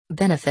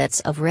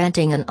Benefits of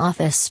renting an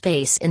office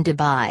space in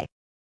Dubai.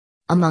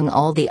 Among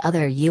all the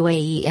other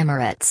UAE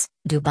Emirates,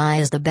 Dubai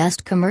is the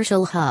best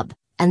commercial hub,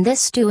 and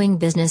this doing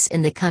business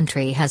in the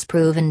country has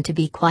proven to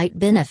be quite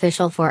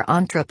beneficial for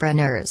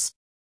entrepreneurs.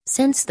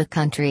 Since the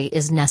country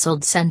is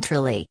nestled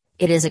centrally,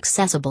 it is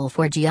accessible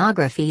for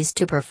geographies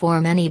to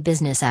perform any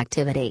business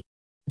activity.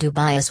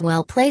 Dubai is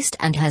well placed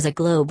and has a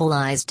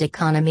globalized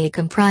economy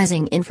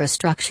comprising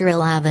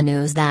infrastructural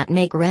avenues that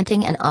make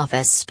renting an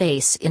office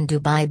space in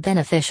Dubai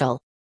beneficial.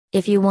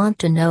 If you want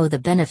to know the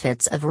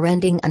benefits of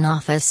renting an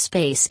office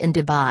space in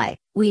Dubai,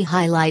 we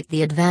highlight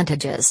the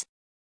advantages.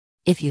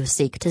 If you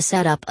seek to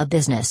set up a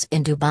business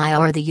in Dubai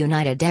or the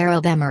United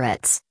Arab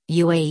Emirates,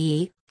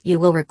 UAE, you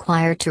will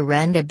require to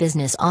rent a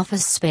business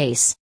office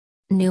space.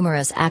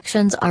 Numerous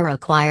actions are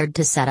required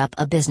to set up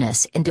a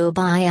business in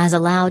Dubai as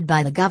allowed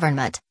by the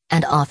government,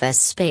 and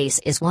office space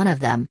is one of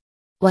them.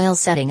 While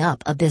setting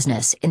up a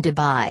business in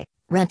Dubai,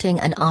 renting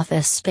an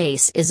office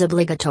space is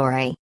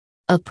obligatory.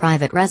 A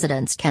private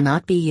residence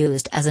cannot be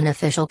used as an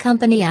official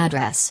company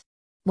address.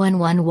 When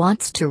one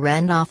wants to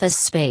rent office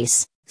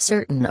space,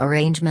 certain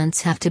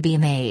arrangements have to be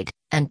made,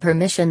 and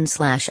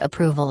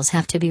permission/approvals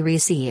have to be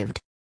received.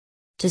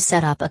 To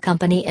set up a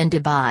company in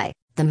Dubai,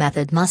 the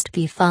method must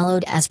be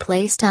followed as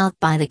placed out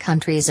by the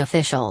country's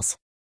officials.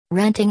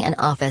 Renting an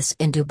office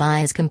in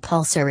Dubai is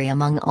compulsory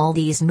among all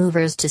these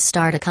movers to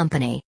start a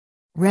company.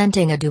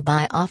 Renting a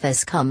Dubai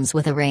office comes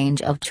with a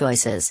range of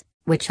choices,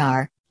 which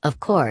are, of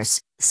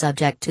course,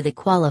 subject to the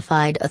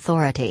qualified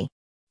authority.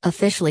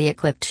 Officially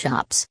equipped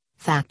shops,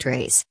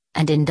 factories,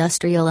 and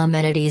industrial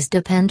amenities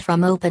depend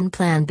from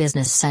open-plan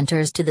business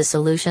centers to the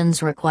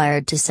solutions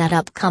required to set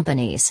up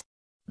companies.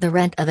 The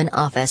rent of an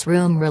office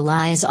room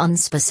relies on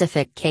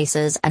specific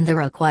cases and the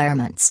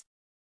requirements.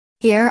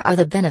 Here are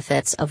the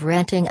benefits of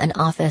renting an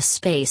office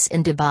space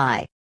in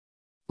Dubai.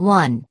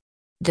 1.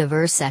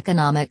 Diverse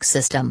economic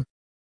system.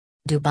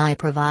 Dubai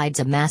provides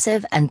a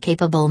massive and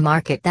capable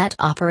market that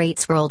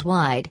operates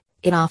worldwide.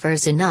 It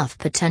offers enough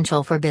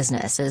potential for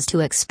businesses to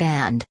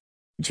expand.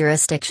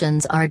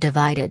 Jurisdictions are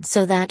divided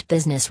so that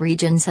business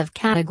regions have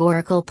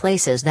categorical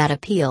places that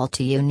appeal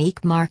to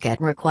unique market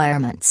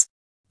requirements.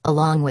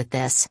 Along with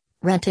this,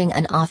 renting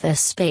an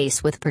office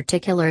space with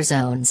particular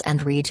zones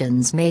and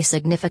regions may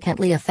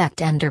significantly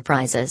affect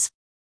enterprises.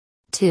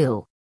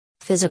 2.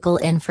 Physical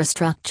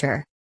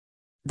infrastructure.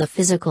 The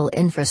physical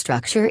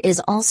infrastructure is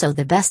also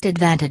the best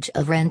advantage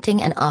of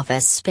renting an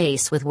office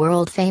space with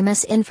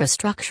world-famous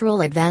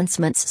infrastructural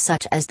advancements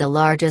such as the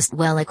largest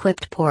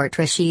well-equipped Port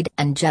Rashid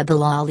and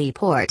Jebel Ali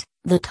Port,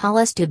 the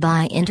tallest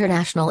Dubai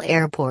International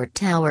Airport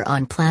tower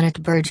on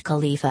planet Burj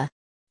Khalifa.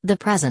 The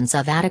presence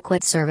of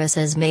adequate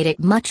services made it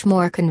much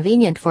more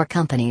convenient for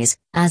companies,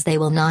 as they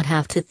will not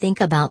have to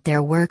think about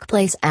their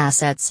workplace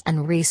assets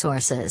and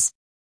resources.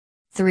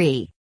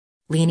 3.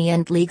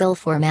 Lenient legal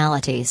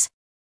formalities.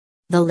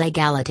 The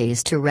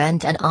legalities to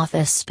rent an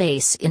office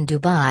space in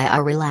Dubai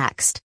are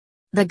relaxed.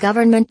 The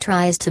government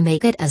tries to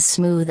make it as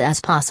smooth as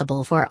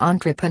possible for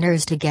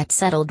entrepreneurs to get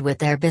settled with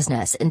their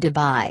business in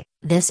Dubai.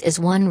 This is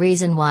one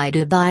reason why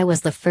Dubai was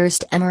the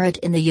first emirate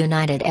in the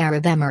United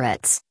Arab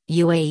Emirates,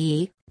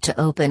 UAE, to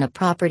open a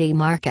property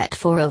market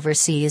for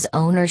overseas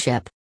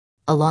ownership.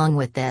 Along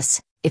with this,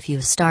 if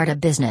you start a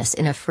business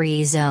in a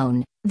free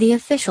zone, the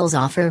officials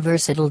offer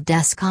versatile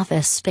desk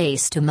office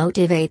space to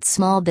motivate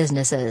small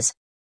businesses.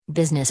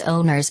 Business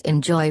owners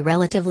enjoy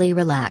relatively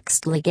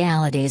relaxed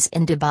legalities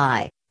in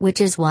Dubai, which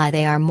is why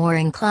they are more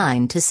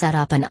inclined to set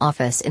up an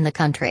office in the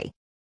country.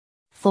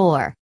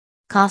 4.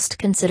 Cost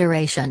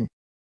consideration.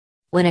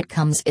 When it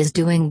comes is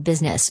doing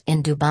business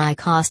in Dubai,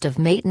 cost of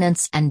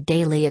maintenance and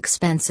daily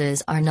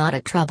expenses are not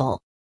a trouble.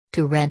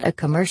 To rent a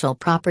commercial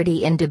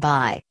property in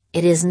Dubai,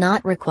 it is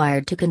not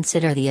required to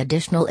consider the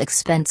additional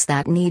expense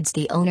that needs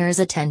the owner's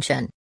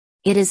attention.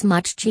 It is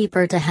much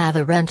cheaper to have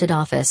a rented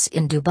office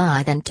in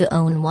Dubai than to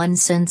own one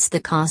since the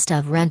cost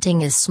of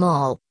renting is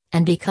small,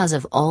 and because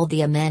of all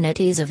the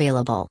amenities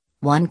available,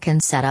 one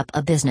can set up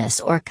a business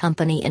or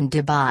company in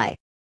Dubai.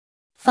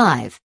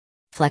 5.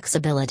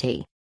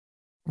 Flexibility.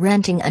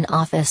 Renting an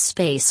office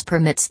space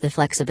permits the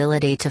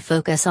flexibility to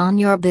focus on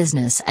your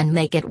business and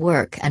make it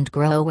work and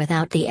grow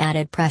without the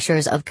added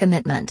pressures of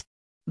commitment.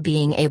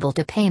 Being able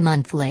to pay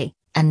monthly,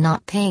 and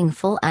not paying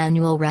full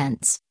annual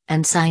rents,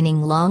 and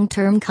signing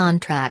long-term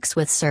contracts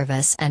with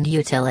service and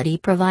utility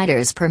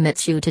providers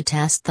permits you to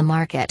test the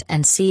market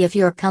and see if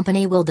your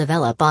company will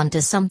develop onto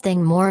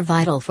something more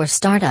vital for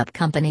startup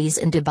companies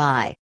in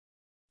Dubai.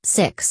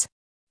 6.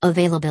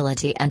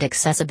 Availability and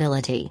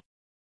accessibility.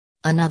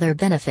 Another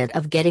benefit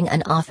of getting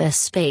an office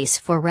space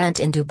for rent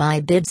in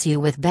Dubai bids you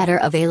with better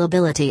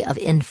availability of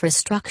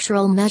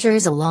infrastructural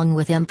measures along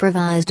with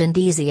improvised and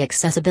easy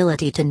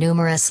accessibility to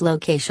numerous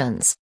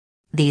locations.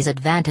 These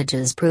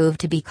advantages prove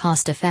to be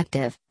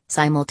cost-effective,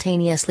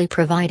 simultaneously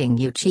providing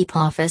you cheap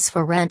office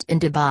for rent in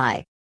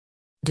Dubai.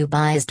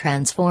 Dubai is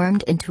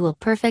transformed into a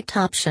perfect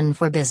option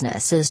for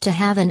businesses to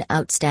have an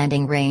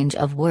outstanding range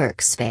of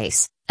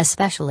workspace,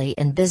 especially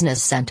in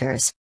business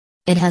centers.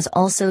 It has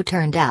also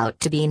turned out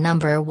to be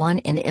number one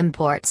in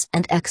imports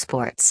and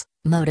exports,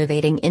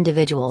 motivating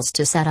individuals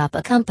to set up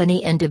a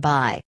company in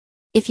Dubai.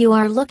 If you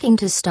are looking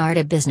to start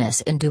a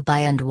business in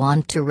Dubai and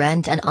want to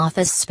rent an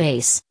office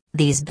space,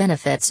 these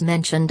benefits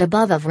mentioned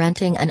above of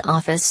renting an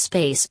office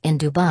space in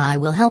Dubai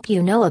will help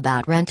you know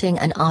about renting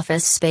an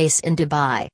office space in Dubai.